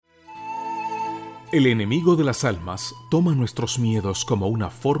El enemigo de las almas toma nuestros miedos como una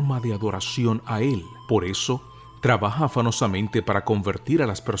forma de adoración a Él. Por eso, trabaja afanosamente para convertir a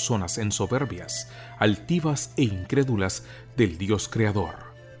las personas en soberbias, altivas e incrédulas del Dios Creador.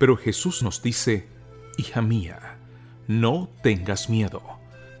 Pero Jesús nos dice: hija mía, no tengas miedo.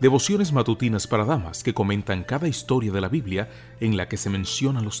 Devociones matutinas para damas que comentan cada historia de la Biblia en la que se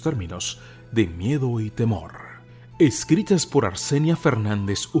mencionan los términos de miedo y temor. Escritas por Arsenia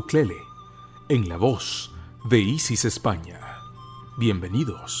Fernández Uclele, en la voz de Isis España.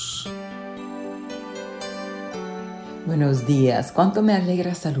 Bienvenidos. Buenos días, cuánto me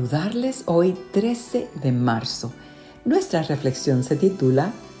alegra saludarles hoy 13 de marzo. Nuestra reflexión se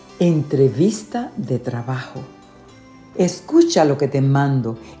titula Entrevista de trabajo. Escucha lo que te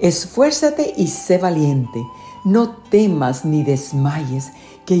mando, esfuérzate y sé valiente. No temas ni desmayes,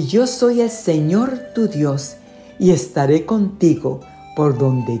 que yo soy el Señor tu Dios y estaré contigo por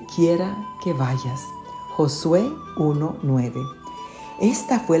donde quiera que vayas. Josué 1:9.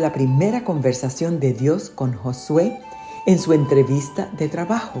 Esta fue la primera conversación de Dios con Josué en su entrevista de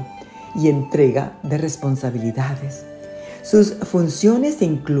trabajo y entrega de responsabilidades. Sus funciones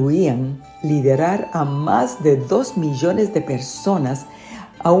incluían liderar a más de 2 millones de personas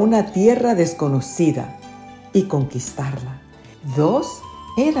a una tierra desconocida y conquistarla. 2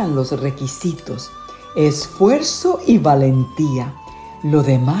 eran los requisitos: esfuerzo y valentía. Lo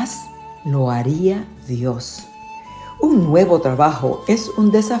demás lo haría Dios. Un nuevo trabajo es un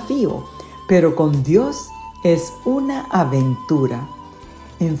desafío, pero con Dios es una aventura.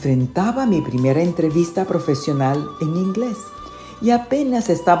 Enfrentaba mi primera entrevista profesional en inglés y apenas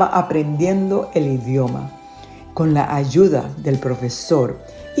estaba aprendiendo el idioma. Con la ayuda del profesor,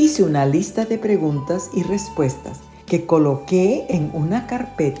 hice una lista de preguntas y respuestas que coloqué en una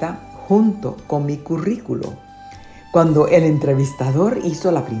carpeta junto con mi currículo. Cuando el entrevistador hizo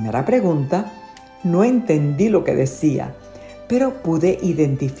la primera pregunta, no entendí lo que decía, pero pude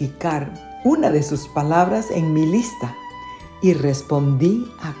identificar una de sus palabras en mi lista y respondí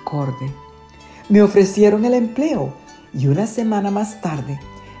acorde. Me ofrecieron el empleo y una semana más tarde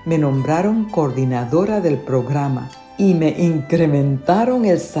me nombraron coordinadora del programa y me incrementaron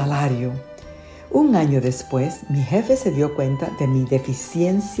el salario. Un año después, mi jefe se dio cuenta de mi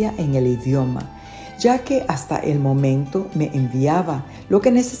deficiencia en el idioma, ya que hasta el momento me enviaba lo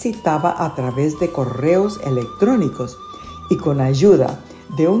que necesitaba a través de correos electrónicos y con ayuda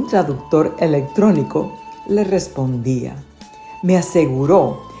de un traductor electrónico le respondía. Me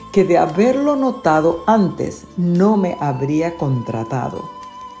aseguró que de haberlo notado antes no me habría contratado.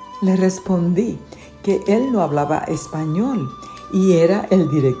 Le respondí que él no hablaba español y era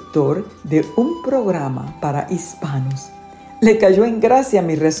el director de un programa para hispanos. Le cayó en gracia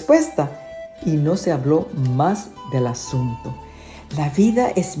mi respuesta y no se habló más del asunto. La vida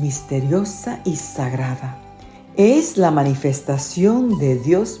es misteriosa y sagrada. Es la manifestación de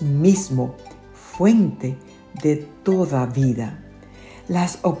Dios mismo, fuente de toda vida.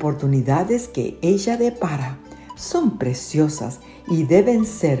 Las oportunidades que ella depara son preciosas y deben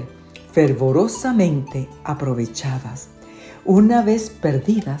ser fervorosamente aprovechadas. Una vez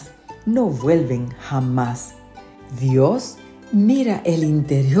perdidas, no vuelven jamás. Dios mira el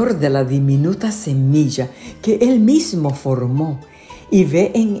interior de la diminuta semilla que Él mismo formó y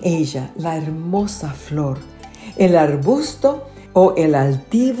ve en ella la hermosa flor, el arbusto o el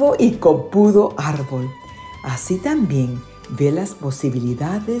altivo y copudo árbol. Así también ve las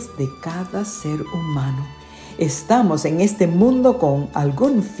posibilidades de cada ser humano. Estamos en este mundo con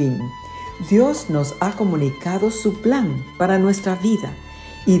algún fin. Dios nos ha comunicado su plan para nuestra vida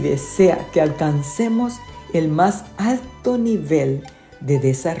y desea que alcancemos el más alto nivel de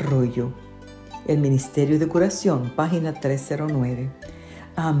desarrollo. El Ministerio de Curación, página 309.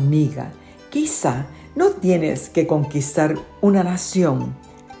 Amiga, quizá no tienes que conquistar una nación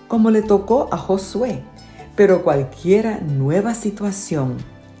como le tocó a Josué, pero cualquier nueva situación,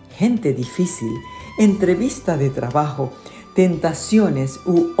 gente difícil, entrevista de trabajo, tentaciones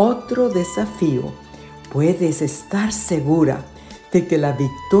u otro desafío, puedes estar segura de que la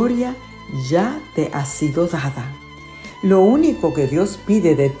victoria ya te ha sido dada. Lo único que Dios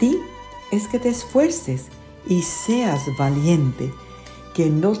pide de ti es que te esfuerces y seas valiente, que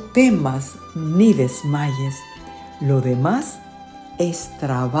no temas ni desmayes. Lo demás es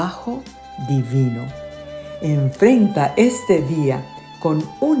trabajo divino. Enfrenta este día con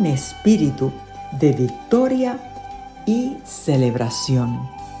un espíritu de victoria y celebración.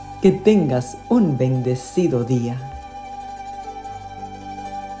 Que tengas un bendecido día.